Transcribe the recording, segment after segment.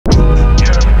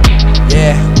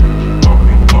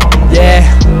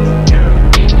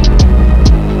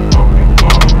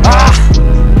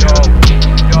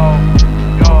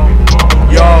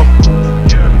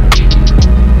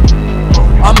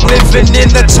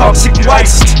the toxic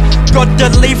waste. Gotta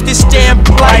leave this damn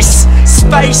place.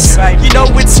 Space, you know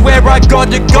it's where I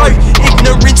gotta go.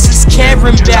 Ignorance is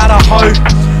caring about a hoe.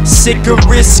 Sick of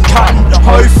wrist cutting,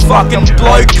 hoe fucking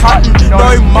blow cutting.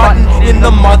 No mutton in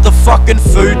the motherfucking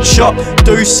food shop.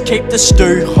 Deuce, keep the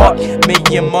stew hot. Me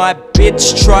and my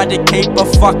bitch try to keep a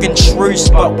fucking truce,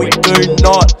 but we do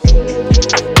not.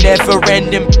 Never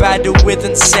ending battle with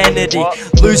insanity,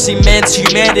 losing man's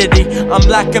humanity. I'm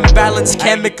lacking balance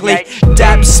chemically.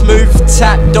 Dab smooth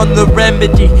tapped on the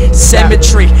remedy.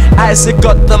 Cemetery as I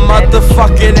got the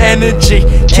motherfucking energy.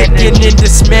 Kicking in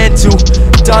dismantle.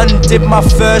 Done did my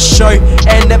first show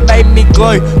and it made me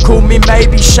glow. Call me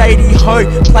maybe shady hoe.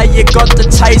 Player got the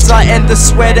taser and the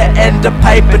sweater and the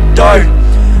paper dough.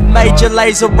 Major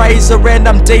laser razor and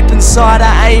I'm deep inside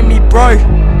of Amy, bro.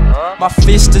 My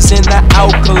fist is in the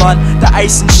alkaline, the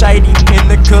ASON Shady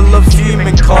pinnacle of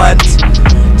humankind.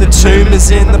 The tomb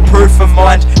is in the proof of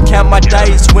mind. Count my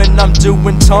days when I'm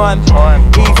doing time.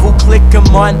 Evil click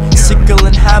of mine, sickle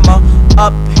and hammer.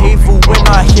 Upheaval when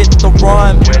I hit the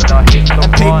rhyme.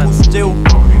 And people still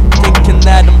thinking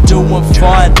that I'm doing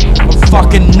fine. I'm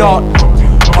fucking not.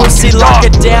 Pussy lock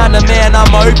it down, and man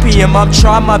I'm opium. I'm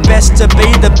trying my best to be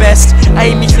the best.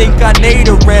 Amy think I need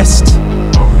a rest.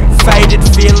 Faded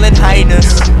feeling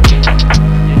heinous,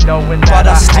 but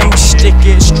I still stick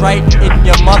it straight in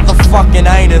your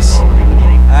motherfucking anus.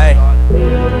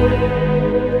 Hey.